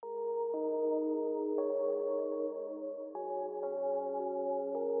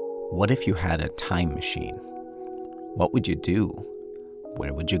What if you had a time machine? What would you do?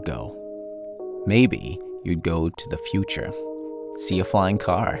 Where would you go? Maybe you'd go to the future, see a flying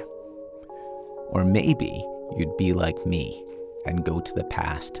car. Or maybe you'd be like me and go to the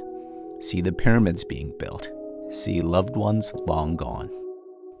past, see the pyramids being built, see loved ones long gone.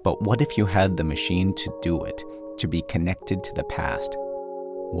 But what if you had the machine to do it, to be connected to the past?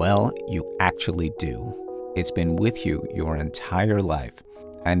 Well, you actually do. It's been with you your entire life,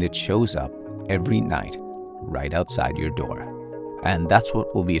 and it shows up every night right outside your door. And that's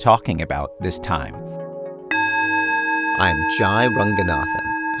what we'll be talking about this time. I'm Jai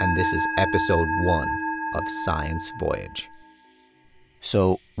Ranganathan, and this is episode 1 of Science Voyage.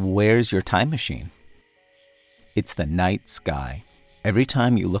 So, where's your time machine? It's the night sky. Every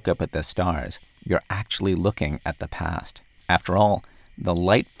time you look up at the stars, you're actually looking at the past. After all, the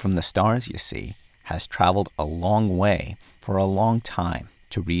light from the stars you see has traveled a long way for a long time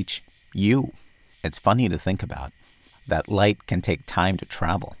to reach you. It's funny to think about. That light can take time to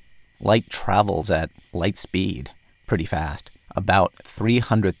travel. Light travels at light speed, pretty fast, about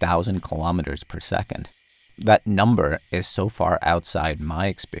 300,000 kilometers per second. That number is so far outside my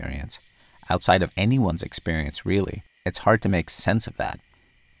experience, outside of anyone's experience really, it's hard to make sense of that.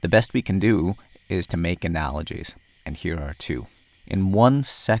 The best we can do is to make analogies, and here are two. In 1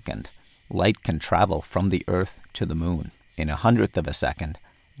 second, light can travel from the Earth to the moon. In 1/100th of a second,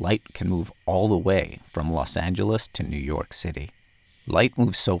 light can move all the way from Los Angeles to New York City. Light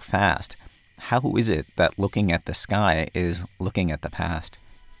moves so fast. How is it that looking at the sky is looking at the past?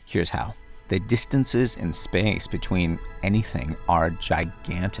 Here's how. The distances in space between anything are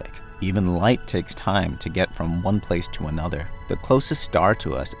gigantic. Even light takes time to get from one place to another. The closest star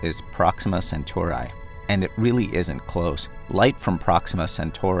to us is Proxima Centauri, and it really isn't close. Light from Proxima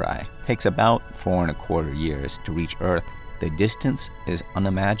Centauri takes about 4.25 years to reach Earth. The distance is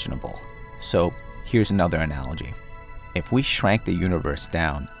unimaginable. So here's another analogy. If we shrank the universe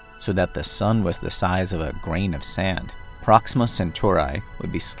down so that the sun was the size of a grain of sand, Proxima Centauri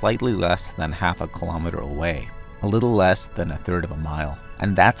would be slightly less than half a kilometer away, a little less than 1/3 of a mile.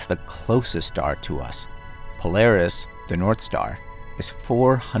 And that's the closest star to us. Polaris, the North Star, is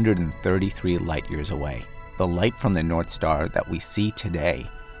 433 light years away. The light from the North Star that we see today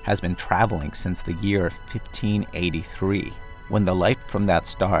has been traveling since the year 1583. When the light from that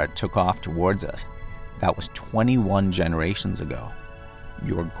star took off towards us, that was 21 generations ago.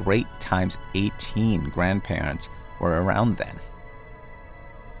 Your great times 18 grandparents were around then.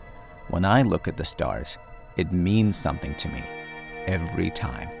 When I look at the stars, it means something to me every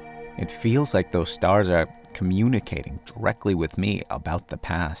time. It feels like those stars are communicating directly with me about the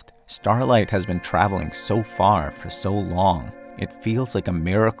past. Starlight has been traveling so far for so long. It feels like a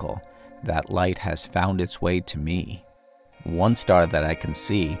miracle that light has found its way to me. One star that I can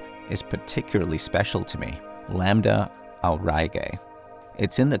see is particularly special to me, Lambda Aurigae.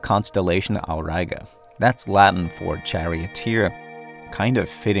 It's in the constellation Auriga. That's Latin for charioteer, kind of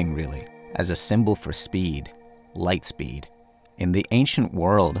fitting really, as a symbol for speed, light speed. In the ancient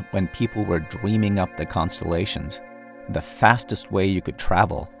world, when people were dreaming up the constellations, the fastest way you could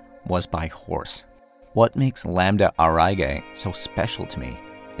travel was by horse. What makes Lambda Aurigae so special to me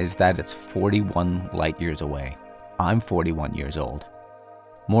is that it's 41 light years away. I'm 41 years old.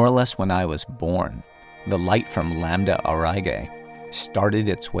 More or less when I was born, the light from Lambda Aurigae started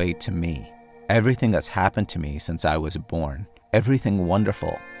its way to me. Everything that's happened to me since I was born, everything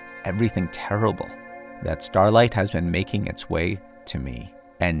wonderful, everything terrible, that starlight has been making its way to me.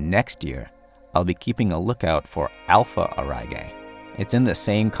 And next year, I'll be keeping a lookout for Alpha Aurigae. It's in the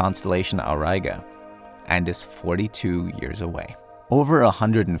same constellation Auriga, and is 42 years away. Over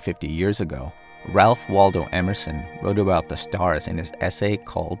 150 years ago, Ralph Waldo Emerson wrote about the stars in his essay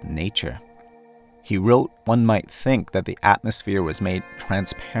called Nature. He wrote, one might think that the atmosphere was made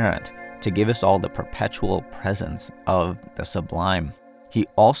transparent to give us all the perpetual presence of the sublime. He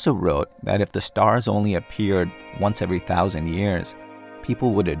also wrote that if the stars only appeared once every 1,000 years,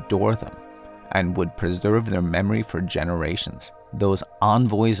 people would adore them and would preserve their memory for generations, those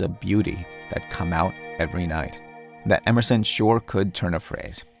envoys of beauty that come out every night. That Emerson sure could turn a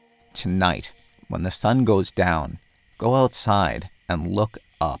phrase. Tonight, when the sun goes down, go outside and look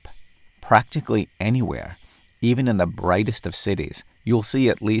up. Practically anywhere, even in the brightest of cities, you'll see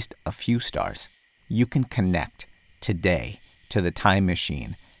at least a few stars. You can connect today to the time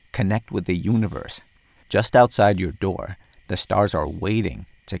machine, connect with the universe. Just outside your door, the stars are waiting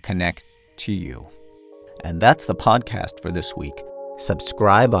to connect to you. And that's the podcast for this week.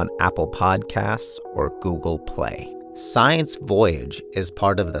 Subscribe on Apple Podcasts or Google Play. Science Voyage is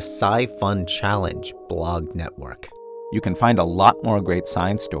part of the Sci-Fun Challenge blog network. You can find a lot more great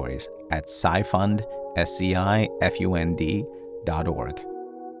science stories at scifund.org.